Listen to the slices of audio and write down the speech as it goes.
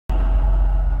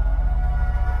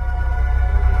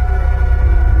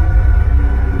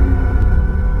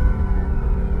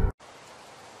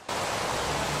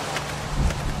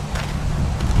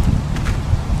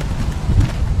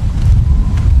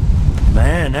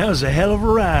That was a hell of a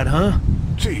ride, huh?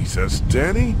 Jesus,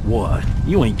 Danny. What?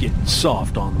 You ain't getting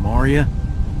soft on them, are you?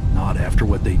 Not after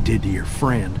what they did to your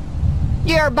friend.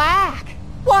 You're back.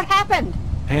 What happened?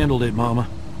 Handled it, Mama.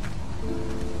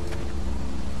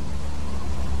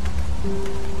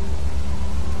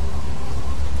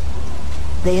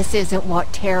 This isn't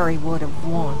what Terry would have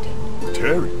wanted.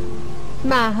 Terry?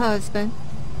 My husband.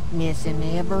 Miss him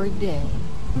every day.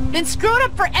 Then screw it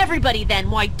up for everybody then,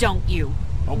 why don't you?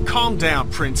 Oh, calm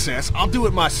down, Princess. I'll do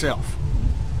it myself.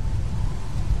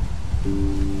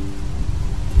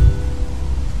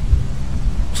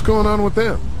 What's going on with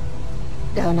them?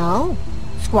 Dunno.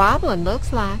 Squabbling,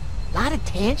 looks like. Lot of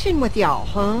tension with y'all,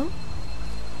 huh?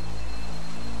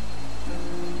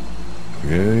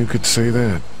 Yeah, you could say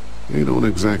that. They don't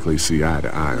exactly see eye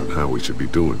to eye on how we should be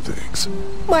doing things.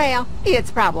 Well,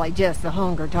 it's probably just the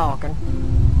hunger talking.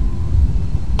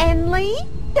 And Lee,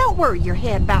 don't worry your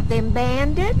head about them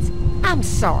bandits. I'm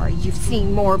sorry you've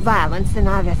seen more violence than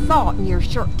I'd have thought in your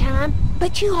short time,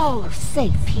 but you all are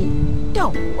safe here.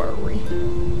 Don't worry.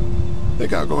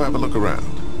 Think I'll go have a look around.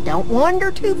 Don't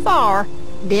wander too far.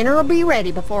 Dinner'll be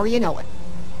ready before you know it.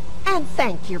 And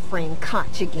thank your friend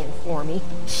Koch again for me.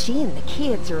 She and the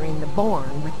kids are in the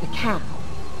barn with the cow.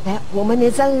 That woman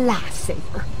is a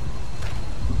lifesaver.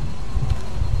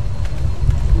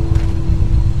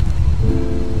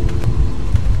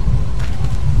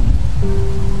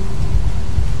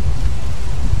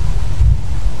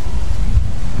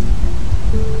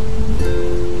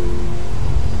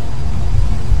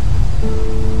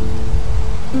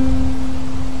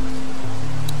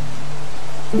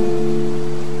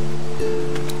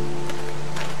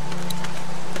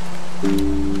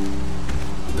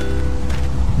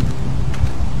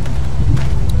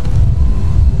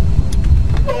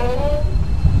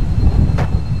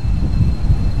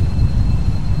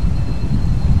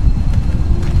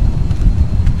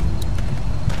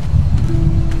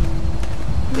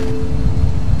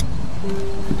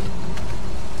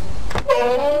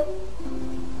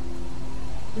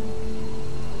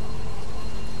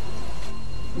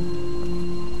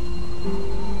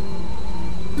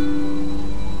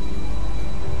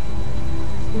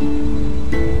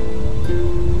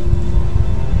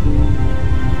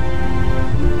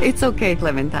 It's okay,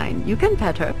 Clementine. You can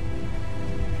pet her.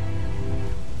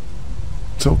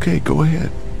 It's okay, go ahead.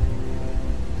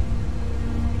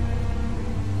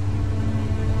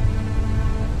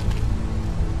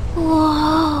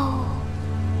 Whoa.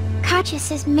 Katja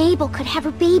says Mabel could have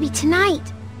her baby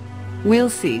tonight. We'll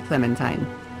see, Clementine.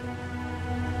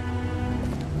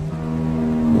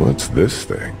 What's this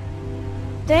thing?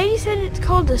 Daddy said it's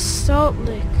called a salt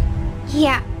lick.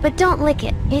 Yeah, but don't lick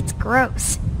it. It's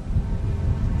gross.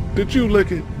 Did you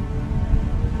lick it?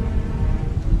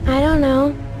 I don't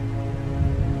know.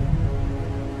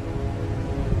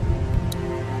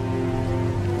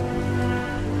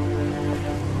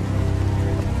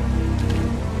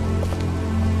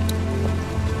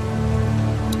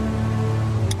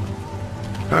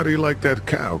 How do you like that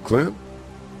cow, Clem?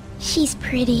 She's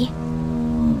pretty.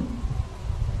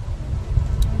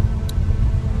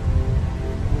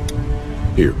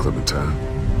 Here, Clementine.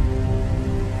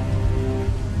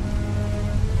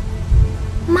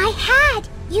 My hat!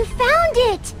 You found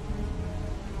it!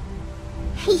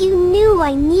 You knew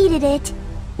I needed it.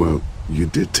 Well, you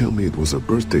did tell me it was a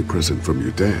birthday present from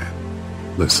your dad.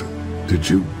 Listen, did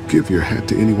you give your hat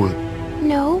to anyone?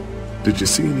 No. Did you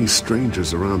see any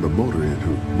strangers around the motor inn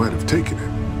who might have taken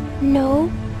it? No.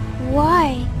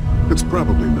 Why? It's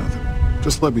probably nothing.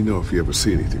 Just let me know if you ever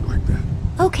see anything like that.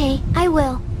 Okay, I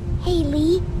will. Hey,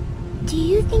 Lee. Do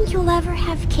you think you'll ever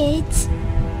have kids?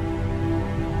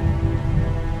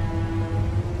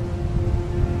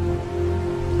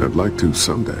 I'd like to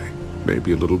someday.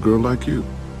 Maybe a little girl like you.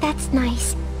 That's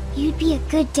nice. You'd be a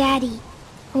good daddy.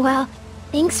 Well,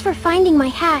 thanks for finding my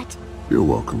hat. You're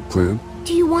welcome, Clem.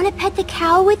 Do you want to pet the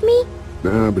cow with me?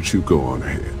 Nah, but you go on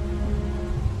ahead.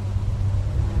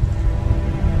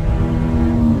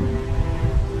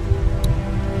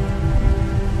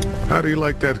 How do you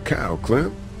like that cow,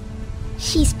 Clem?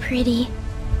 She's pretty.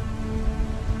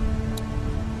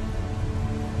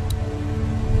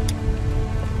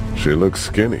 She looks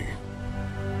skinny.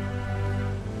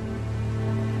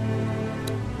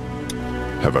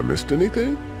 Have I missed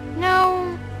anything?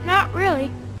 No, not really.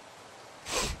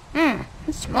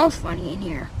 It smells funny in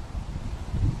here.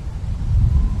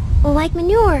 Like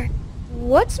manure.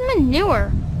 What's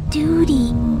manure?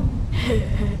 Duty.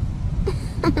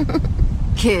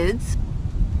 Kids?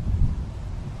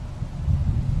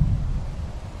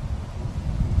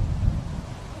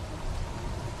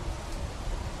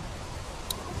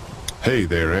 Hey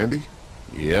there, Andy.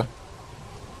 Yeah?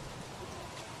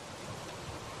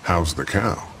 How's the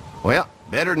cow? Well,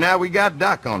 better now we got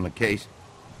Doc on the case.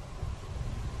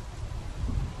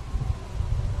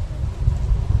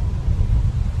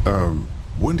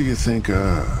 When do you think,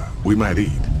 we might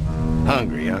eat?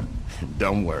 Hungry, huh?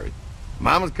 Don't worry.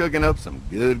 Mama's cooking up some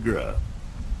good grub.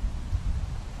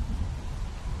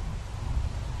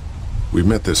 We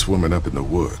met this woman up in the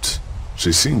woods.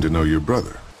 She seemed to know your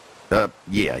brother.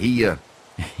 Yeah,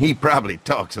 he probably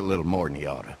talks a little more than he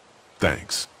oughta.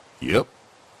 Thanks. Yep.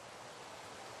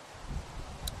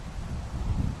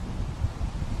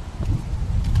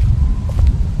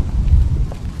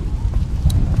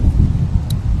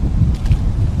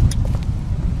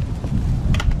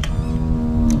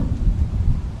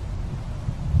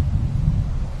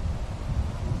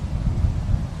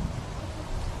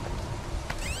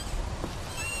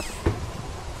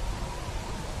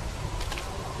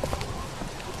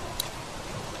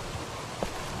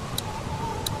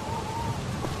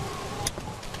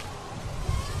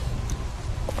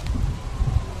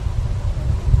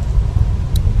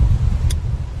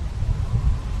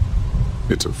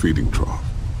 It's a feeding trough.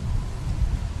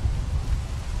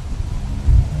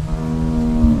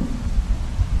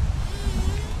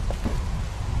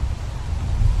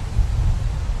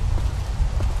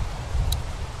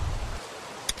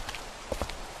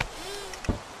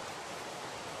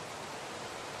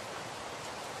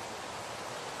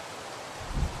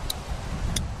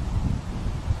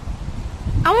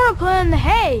 I want to play in the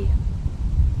hay.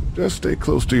 Just stay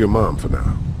close to your mom for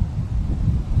now.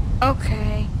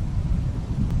 Okay.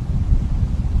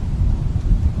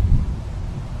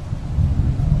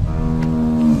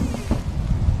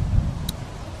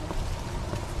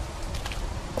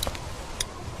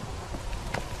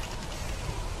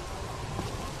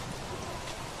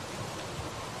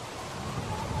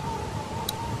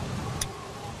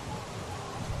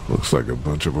 Looks like a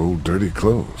bunch of old dirty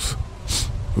clothes.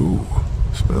 Ooh,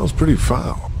 smells pretty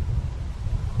foul.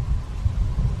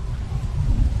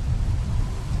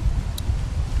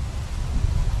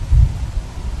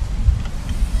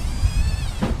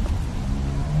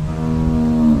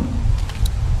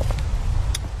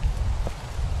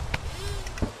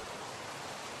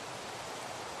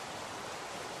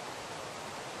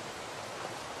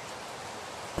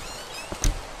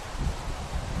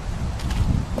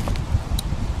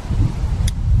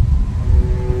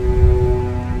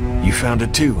 Found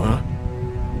it too, huh?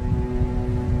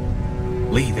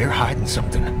 Lee, they're hiding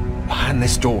something behind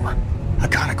this door. I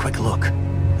got a quick look.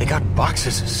 They got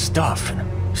boxes of stuff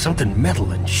and something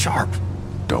metal and sharp.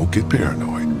 Don't get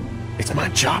paranoid. It's my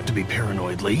job to be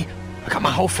paranoid, Lee. I got my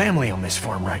whole family on this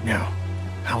farm right now.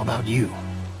 How about you?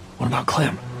 What about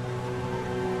Clem?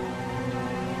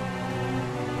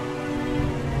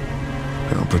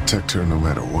 I'll protect her no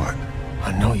matter what.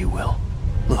 I know you will.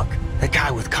 Look, that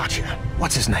guy with Katya,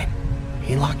 what's his name?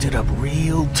 He locked it up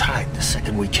real tight the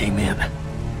second we came in.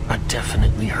 I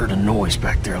definitely heard a noise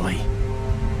back there, Lee.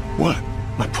 What?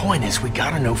 My point is, we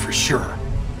gotta know for sure.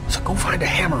 So go find a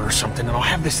hammer or something and I'll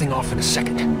have this thing off in a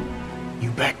second.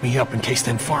 You back me up in case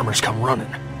them farmers come running.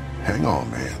 Hang on,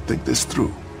 man. Think this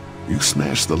through. You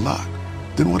smashed the lock.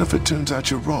 Then what if it turns out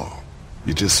you're wrong?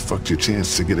 You just fucked your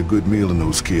chance to get a good meal in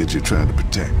those kids you're trying to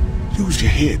protect. Use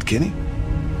your head, Kenny.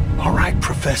 All right,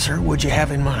 Professor, what'd you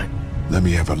have in mind? Let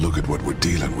me have a look at what we're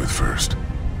dealing with first.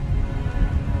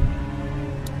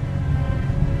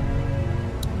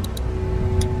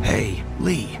 Hey,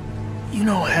 Lee, you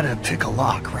know how to pick a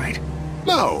lock, right?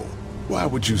 No! Why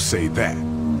would you say that?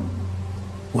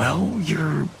 Well,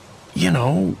 you're, you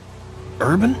know,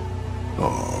 urban?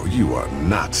 Oh, you are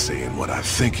not saying what I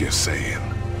think you're saying.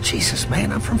 Jesus,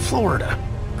 man, I'm from Florida.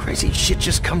 Crazy shit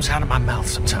just comes out of my mouth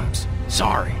sometimes.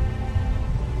 Sorry.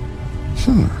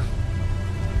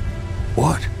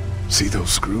 What? See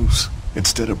those screws?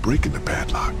 Instead of breaking the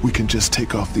padlock, we can just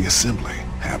take off the assembly,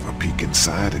 have a peek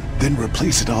inside, and then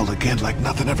replace it all again like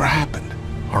nothing ever happened.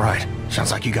 All right.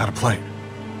 Sounds like you got a plan.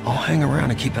 I'll hang around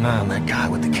and keep an eye on that guy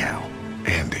with the cow.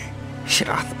 Andy. Shit,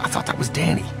 I thought that was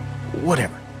Danny.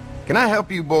 Whatever. Can I help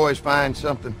you boys find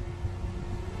something?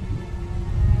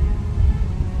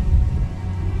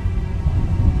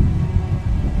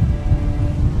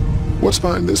 What's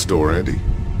behind this door, Andy?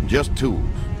 Just tools.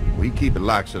 We keep it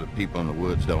locked so the people in the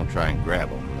woods don't try and grab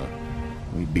them.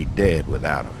 We'd be dead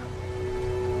without them.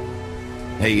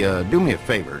 Hey, do me a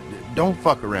favor. Don't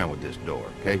fuck around with this door,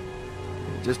 okay?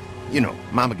 Just, you know,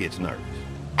 Mama gets nervous.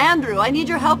 Andrew, I need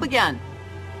your help again.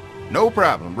 No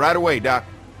problem. Right away, Doc.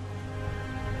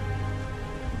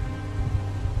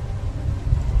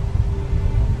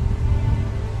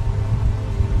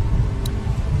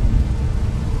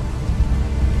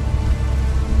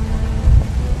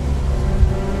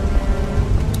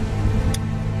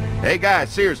 Hey guys,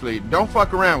 seriously, don't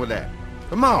fuck around with that.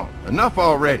 Come on, enough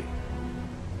already.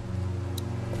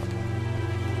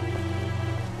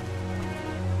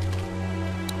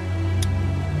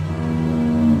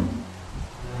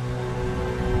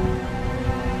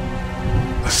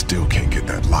 I still can't get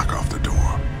that lock off the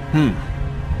door.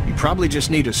 You probably just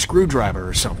need a screwdriver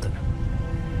or something.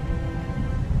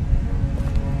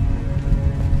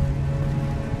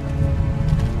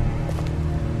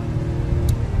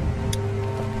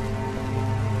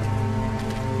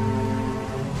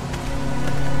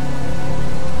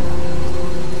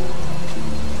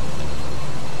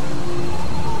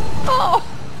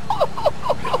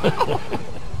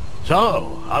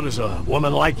 So, how does a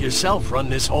woman like yourself run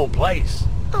this whole place?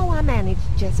 Oh, I managed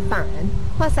just fine.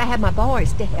 Plus, I had my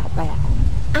boys to help out.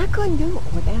 I couldn't do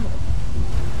it without them.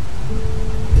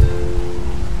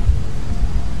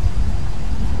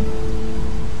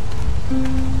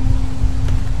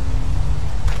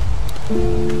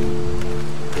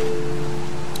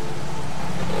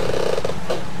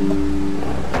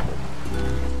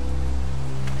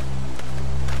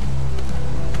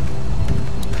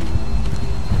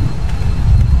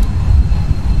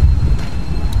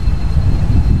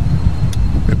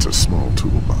 It's a small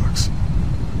toolbox.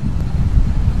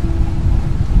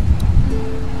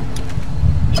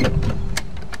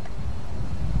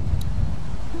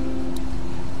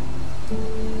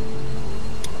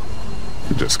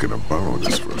 I'm just gonna borrow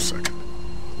this for a second.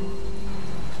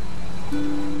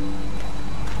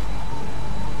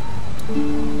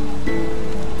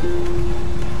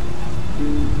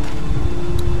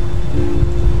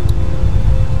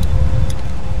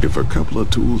 If a couple of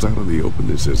tools out in the open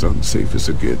is as unsafe as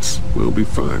it gets, we'll be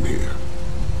fine here.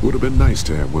 Would have been nice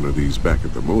to have one of these back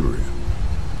at the motor inn.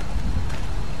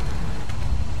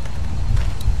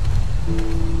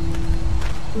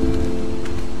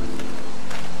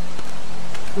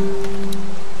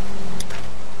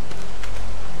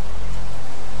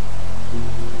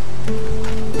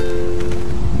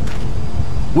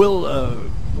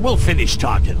 We'll finish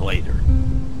talking later.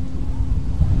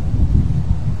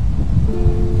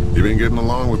 You been getting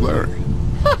along with Larry?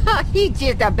 He's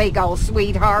just a big old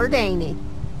sweetheart, ain't he?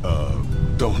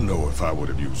 Don't know if I would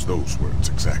have used those words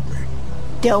exactly.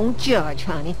 Don't judge,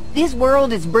 honey. This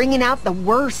world is bringing out the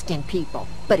worst in people.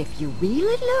 But if you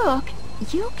really look,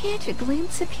 you'll catch a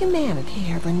glimpse of humanity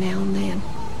every now and then.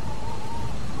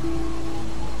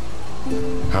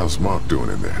 How's Mark doing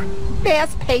in there?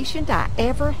 Best patient I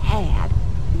ever had.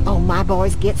 Oh, my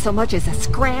boys get so much as a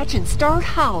scratch and start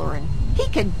hollering. He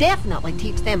could definitely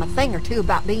teach them a thing or two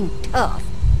about being tough.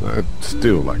 I'd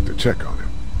still like to check on him.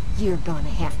 You're gonna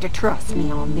have to trust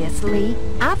me on this, Lee.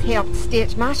 I've helped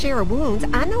stitch my share of wounds.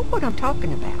 I know what I'm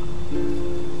talking about.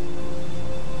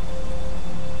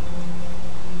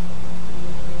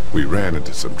 We ran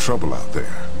into some trouble out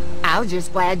there. I was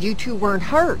just glad you two weren't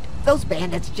hurt. Those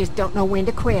bandits just don't know when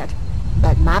to quit.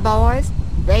 But my boys,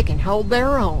 they can hold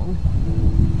their own.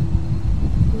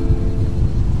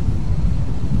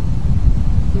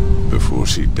 Before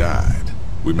she died,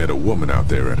 we met a woman out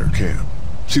there at her camp.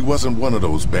 She wasn't one of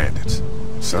those bandits.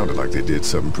 Sounded like they did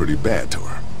something pretty bad to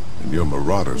her. And your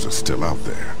marauders are still out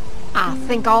there. I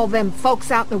think all them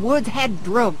folks out in the woods had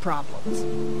drug problems.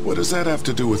 What does that have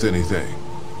to do with anything?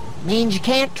 Means you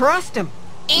can't trust them.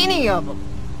 Any of them.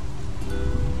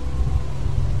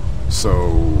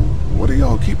 So, what are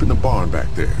y'all keeping the barn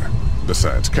back there?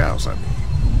 Besides cows, I mean.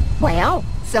 Well,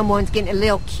 someone's getting a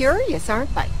little curious,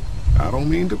 aren't they? I don't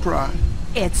mean to pry.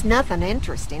 It's nothing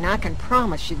interesting, I can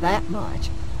promise you that much.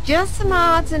 Just some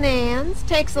odds and ends.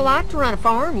 Takes a lot to run a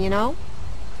farm, you know.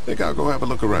 Think I'll go have a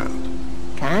look around.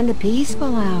 Kinda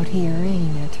peaceful out here,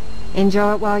 ain't it?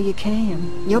 Enjoy it while you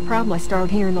can. You'll probably start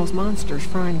hearing those monsters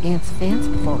frying against the fence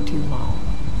before too long.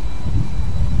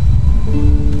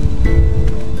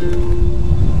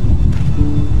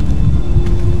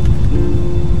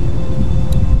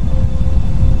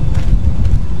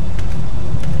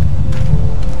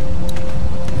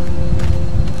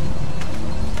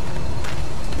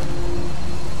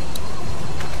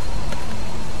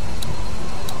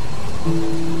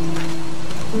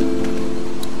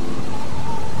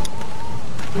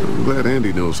 I'm glad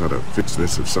Andy knows how to fix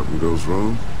this if something goes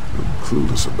wrong. I'm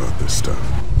clueless about this stuff.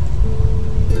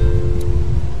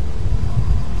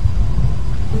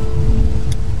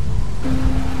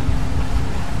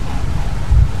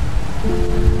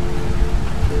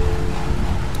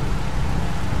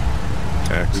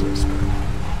 Access now.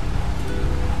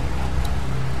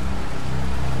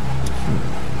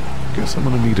 Guess I'm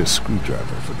gonna need a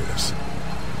screwdriver for this.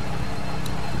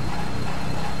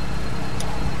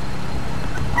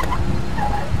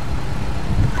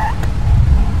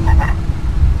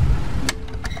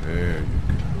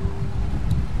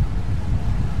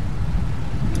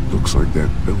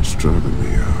 driving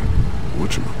the,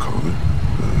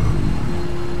 whatchamacallit?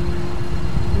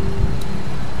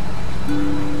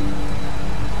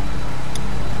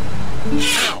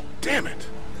 Ow, damn it!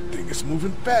 The thing is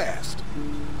moving fast.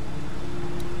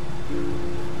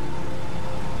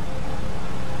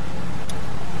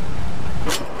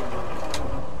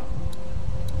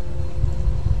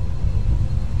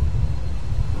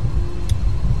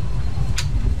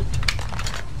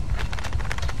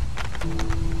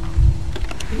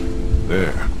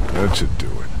 There, that should do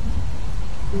it.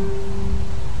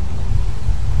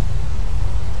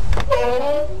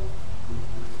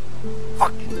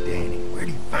 Fucking Danny, where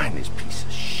do you find this piece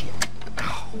of shit?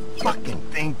 Oh, fucking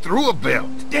thing threw a belt.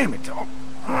 Damn it.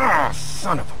 Oh,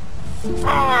 son of a...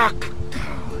 Fuck!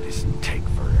 Oh, this will take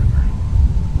forever.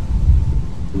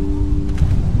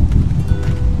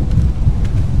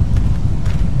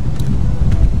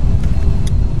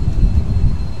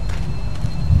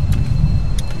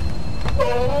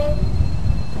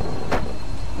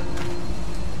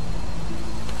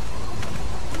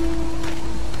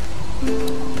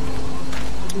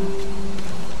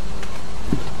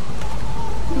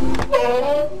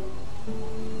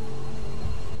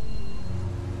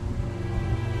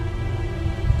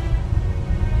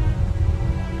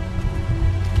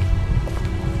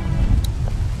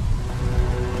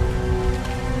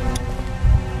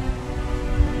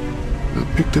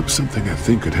 Picked up something I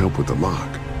think could help with the lock.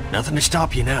 Nothing to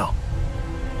stop you now.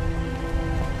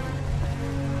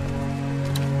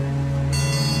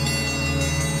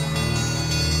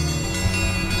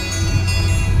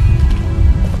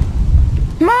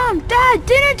 Mom, Dad,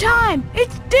 dinner time!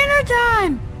 It's dinner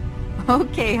time!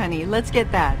 Okay, honey, let's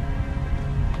get that.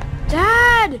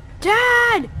 Dad!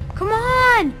 Dad! Come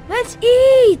on! Let's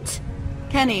eat!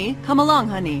 Kenny, come along,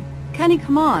 honey. Kenny,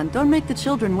 come on. Don't make the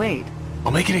children wait.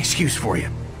 I'll make an excuse for you.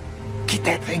 Get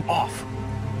that thing off.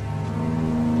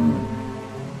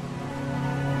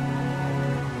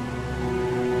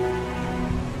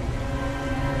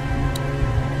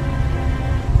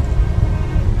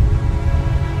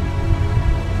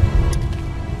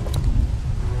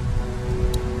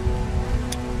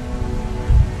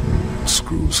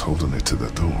 Screws holding it to the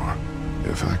door.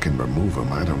 If I can remove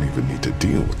them, I don't even need to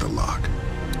deal with the lock.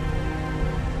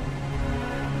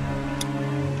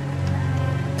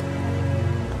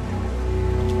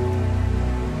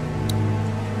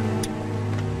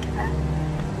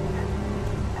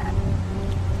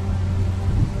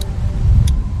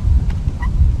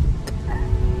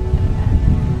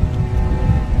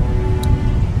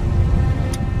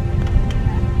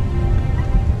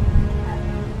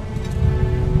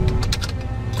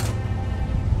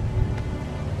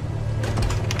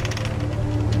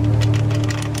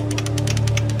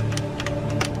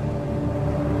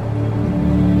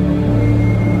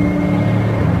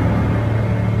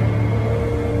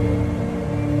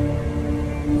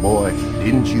 Boy,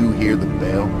 didn't you hear the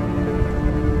bell?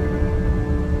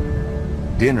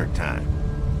 Dinner time.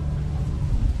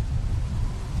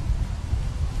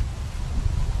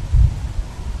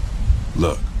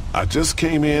 Look, I just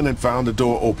came in and found the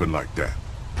door open like that.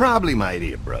 Probably my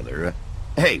idiot brother.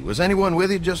 Hey, was anyone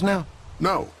with you just now?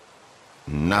 No.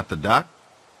 Not the doc?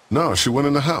 No, she went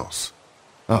in the house.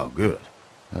 Oh, good.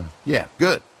 Yeah,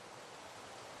 good.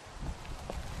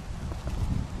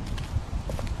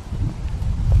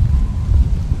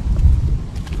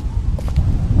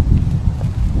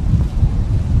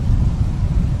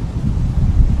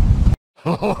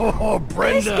 Oh,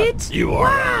 Brenda, Biscuits? you are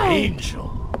Wow. an angel.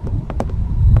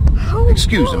 Oh,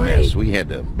 Excuse boy. the mess. We had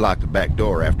to block the back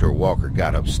door after Walker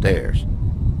got upstairs.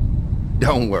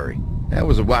 Don't worry. That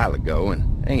was a while ago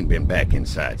and ain't been back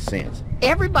inside since.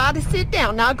 Everybody sit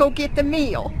down. I'll go get the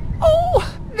meal.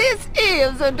 Oh, this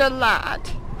is a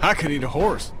delight. I could eat a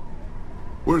horse.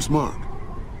 Where's Mark?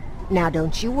 Now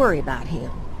don't you worry about him.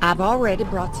 I've already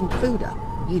brought some food up.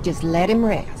 You just let him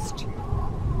rest.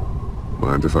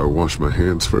 Mind if I wash my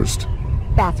hands first?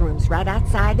 Bathroom's right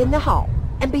outside in the hall.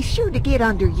 And be sure to get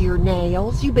under your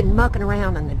nails. You've been mucking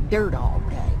around in the dirt all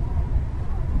day.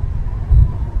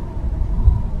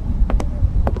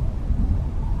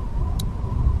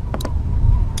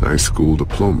 High school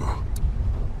diploma.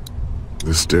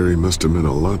 This dairy must have meant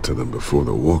a lot to them before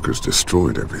the Walkers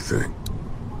destroyed everything.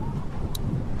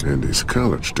 And his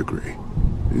college degree.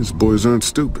 These boys aren't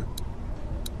stupid.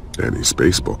 And his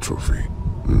baseball trophy.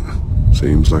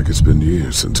 Seems like it's been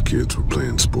years since kids were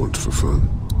playing sports for fun.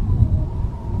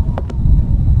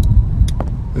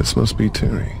 This must be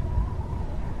Terry.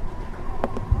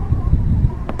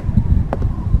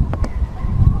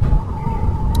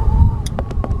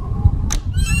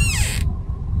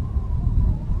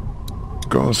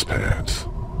 Gauze pads.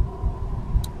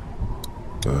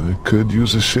 I could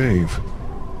use a shave.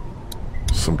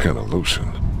 Some kind of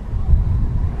lotion.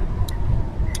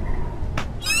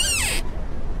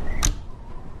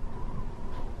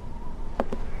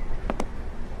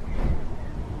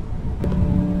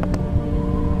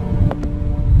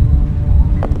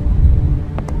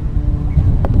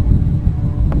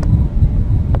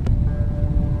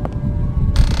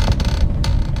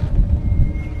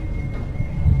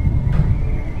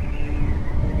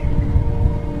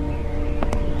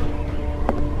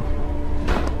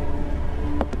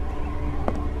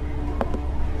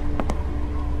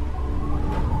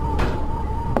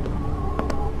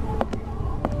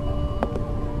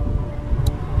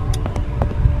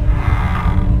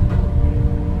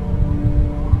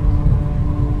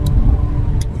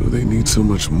 They need so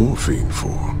much morphine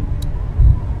for?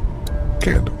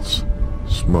 Candles.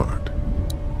 Smart.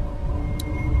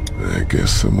 I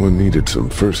guess someone needed some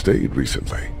first aid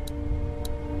recently.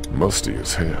 Musty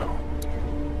as hell.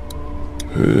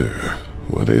 Ugh,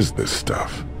 what is this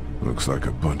stuff? Looks like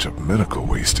a bunch of medical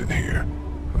waste in here.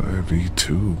 IV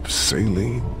tubes,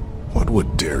 saline. What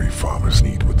would dairy farmers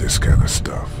need with this kind of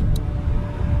stuff?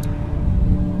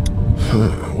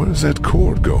 Where's that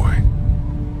cord going?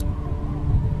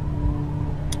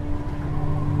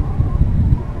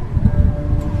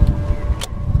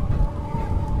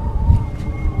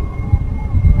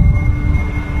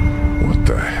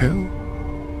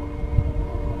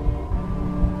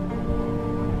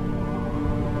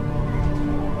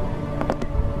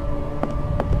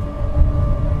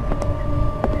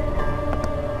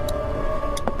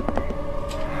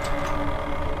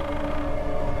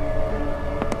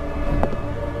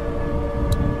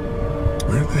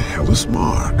 Where the hell is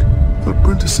Mark? Thought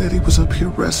Brenda said he was up here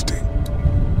resting.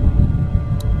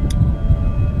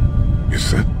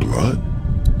 Is that blood?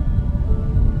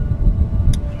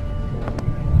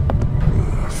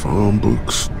 Farm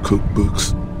books,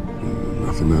 cookbooks,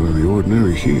 nothing out of the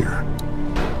ordinary here.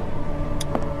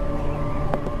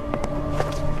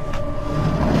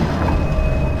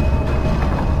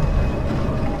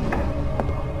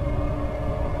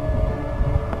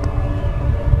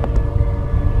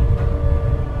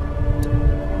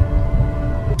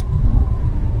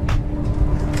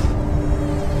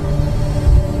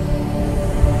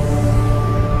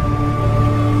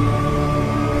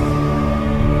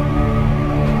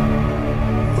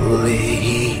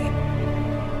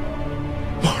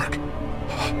 Mark,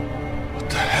 what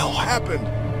the hell happened?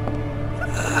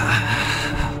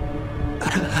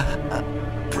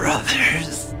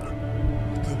 Brothers.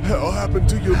 What the hell happened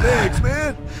to your legs,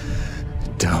 man?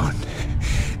 Don't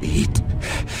eat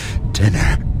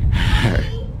dinner.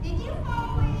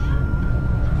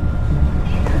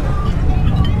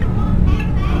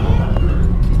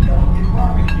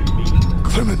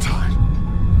 Clementine.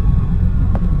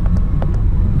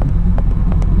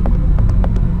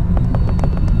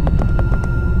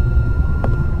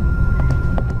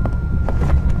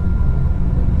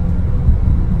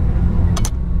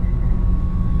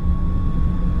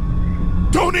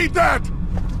 Don't eat that!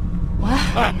 What?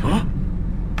 Huh?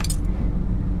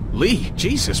 Lee,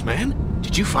 Jesus, man.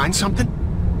 Did you find something?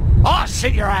 Oh,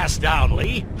 sit your ass down,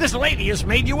 Lee. This lady has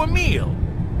made you a meal.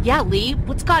 Yeah, Lee,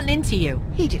 what's gotten into you?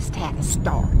 He just had a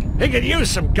start. He could use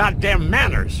some goddamn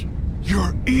manners.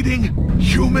 You're eating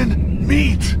human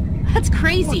meat! That's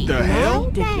crazy. What the hell?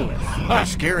 Ridiculous. You're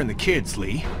scaring the kids,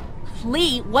 Lee.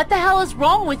 Lee, what the hell is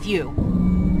wrong with you?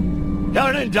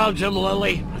 Don't indulge him,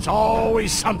 Lily. It's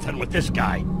always something with this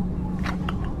guy.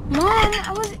 Mom,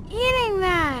 I was eating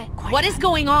that. What is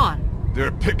going on?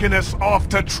 They're picking us off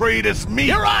to trade us meat!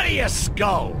 You're out of your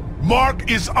skull. Mark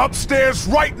is upstairs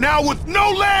right now with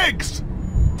no legs!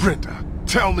 Brenda,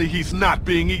 tell me he's not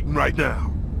being eaten right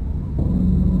now.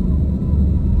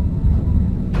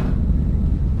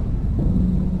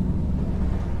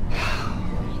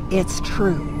 It's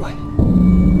true.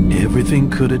 Everything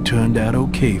could have turned out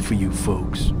okay for you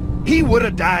folks. He would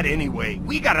have died anyway.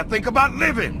 We gotta think about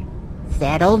living.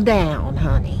 Settle down,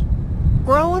 honey.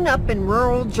 Growing up in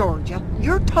rural Georgia,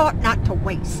 you're taught not to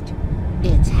waste.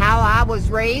 It's how I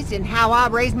was raised and how I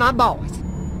raised my boys.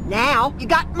 Now, you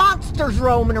got monsters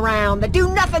roaming around that do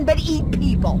nothing but eat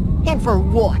people. And for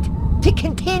what? To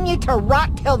continue to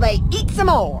rot till they eat some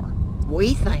more.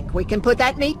 We think we can put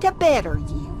that meat to better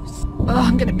use. Oh,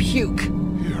 I'm gonna puke.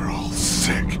 You're all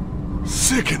sick.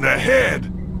 Sick in the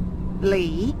head.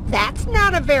 Lee, that's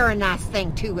not a very nice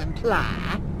thing to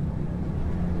imply.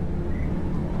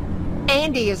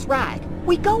 Andy is right.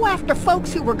 We go after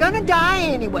folks who were gonna die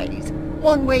anyways,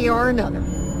 one way or another.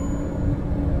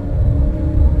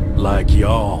 Like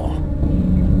y'all.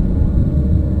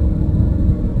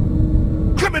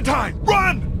 Clementine,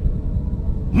 run!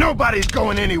 Nobody's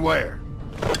going anywhere.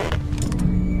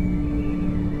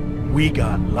 We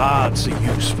got lots of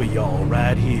use for y'all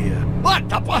right here. What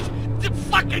the what? The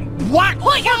fucking what?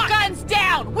 Put your guns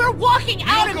down! We're walking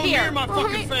out of Don't go here! near my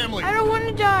fucking family. I don't want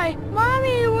to die.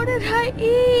 Mommy, what did I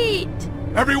eat?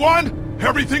 Everyone,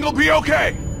 everything will be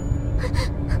okay.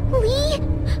 Lee?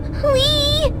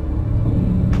 Lee?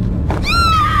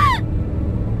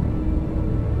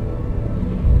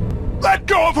 Let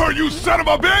go of her, you son of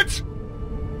a bitch!